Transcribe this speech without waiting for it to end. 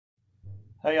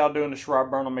How y'all doing? This is Rob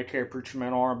Burnham, aka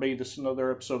Preacherman R&B. This is another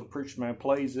episode of Preacherman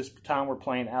Plays. This time we're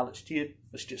playing Alex Kidd.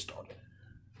 Let's just start it.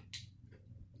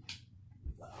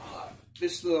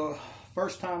 This is the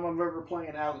first time I'm ever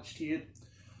playing Alex Kidd.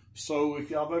 So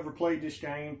if y'all have ever played this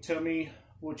game, tell me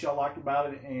what y'all like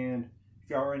about it and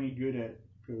if y'all are any good at it.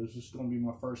 Because this is going to be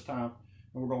my first time.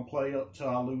 And we're going to play up till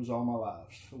I lose all my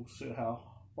lives. So we'll see how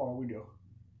far we go.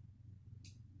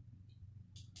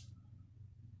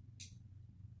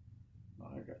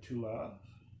 I got 2 lives.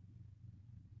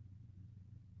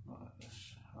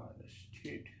 Let's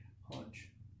kick, punch.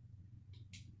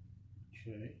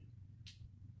 Okay.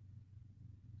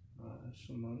 That's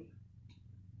some money.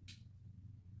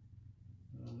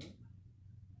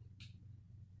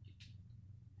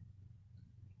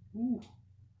 Ooh.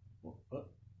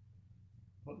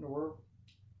 What in the world?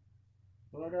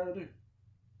 What I gotta do?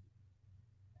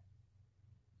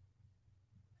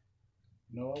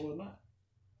 No, I will not.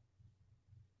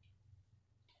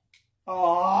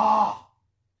 Ah!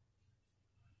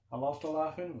 I lost a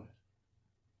life anyway.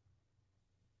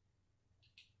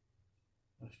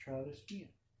 Let's try this again.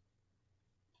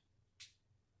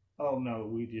 Oh no,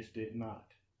 we just did not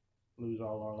lose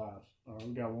all our lives. Alright,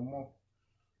 we got one more.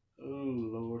 Oh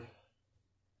Lord.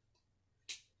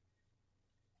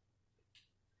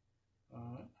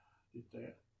 Alright, get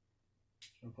that.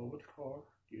 Jump over the car.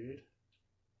 Good.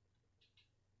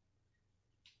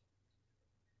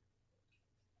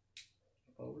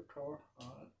 Over the car.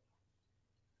 Alright.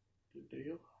 Good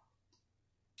deal.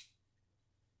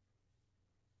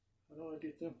 How do I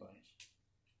get them things?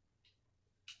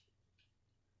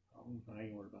 I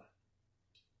ain't worried about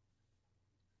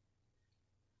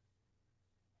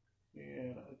it.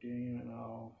 Yeah, that game and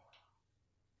all.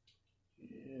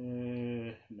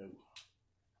 Yeah, no.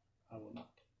 I will not.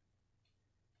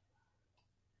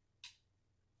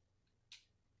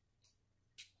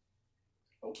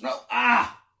 Oh, no.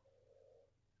 Ah!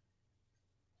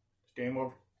 Game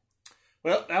over.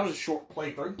 Well, that was a short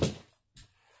playthrough.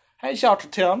 As y'all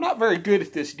can tell, I'm not very good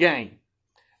at this game.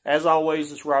 As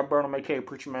always, it's Rob Burnham, aka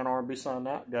Preacherman R&B signing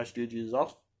out. Guys, GG is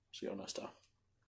off. See y'all next time.